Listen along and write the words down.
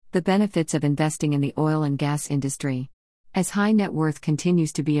The benefits of investing in the oil and gas industry. As high net worth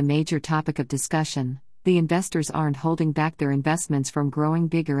continues to be a major topic of discussion, the investors aren't holding back their investments from growing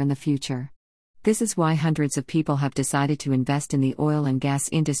bigger in the future. This is why hundreds of people have decided to invest in the oil and gas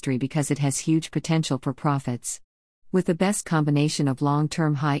industry because it has huge potential for profits. With the best combination of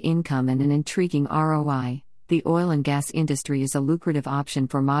long-term high income and an intriguing ROI, the oil and gas industry is a lucrative option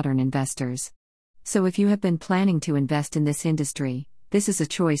for modern investors. So if you have been planning to invest in this industry, this is a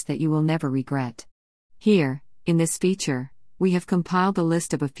choice that you will never regret. Here, in this feature, we have compiled a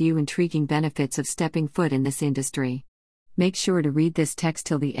list of a few intriguing benefits of stepping foot in this industry. Make sure to read this text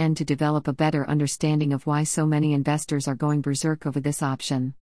till the end to develop a better understanding of why so many investors are going berserk over this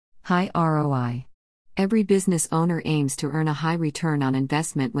option. High ROI. Every business owner aims to earn a high return on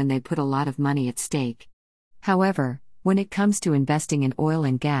investment when they put a lot of money at stake. However, when it comes to investing in oil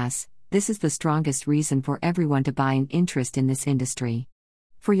and gas, this is the strongest reason for everyone to buy an interest in this industry.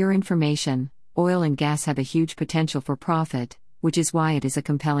 For your information, oil and gas have a huge potential for profit, which is why it is a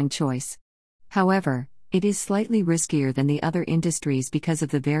compelling choice. However, it is slightly riskier than the other industries because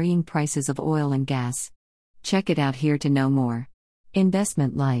of the varying prices of oil and gas. Check it out here to know more.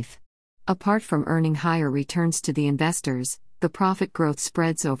 Investment life. Apart from earning higher returns to the investors, the profit growth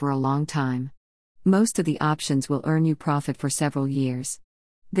spreads over a long time. Most of the options will earn you profit for several years.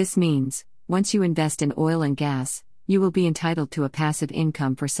 This means, once you invest in oil and gas, you will be entitled to a passive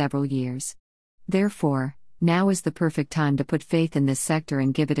income for several years. Therefore, now is the perfect time to put faith in this sector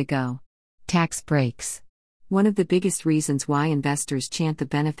and give it a go. Tax breaks. One of the biggest reasons why investors chant the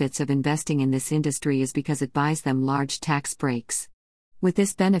benefits of investing in this industry is because it buys them large tax breaks. With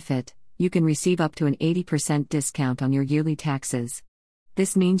this benefit, you can receive up to an 80% discount on your yearly taxes.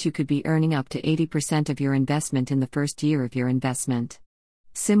 This means you could be earning up to 80% of your investment in the first year of your investment.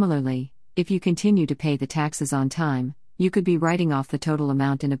 Similarly, if you continue to pay the taxes on time, you could be writing off the total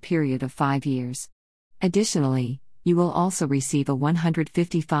amount in a period of 5 years. Additionally, you will also receive a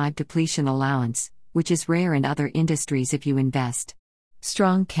 155 depletion allowance, which is rare in other industries if you invest.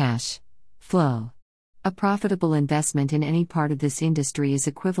 Strong cash flow. A profitable investment in any part of this industry is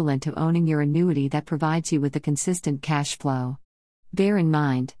equivalent to owning your annuity that provides you with a consistent cash flow. Bear in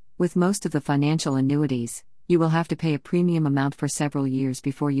mind, with most of the financial annuities, you will have to pay a premium amount for several years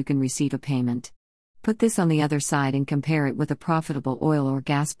before you can receive a payment. Put this on the other side and compare it with a profitable oil or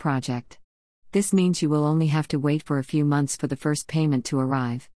gas project. This means you will only have to wait for a few months for the first payment to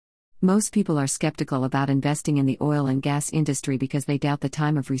arrive. Most people are skeptical about investing in the oil and gas industry because they doubt the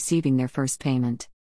time of receiving their first payment.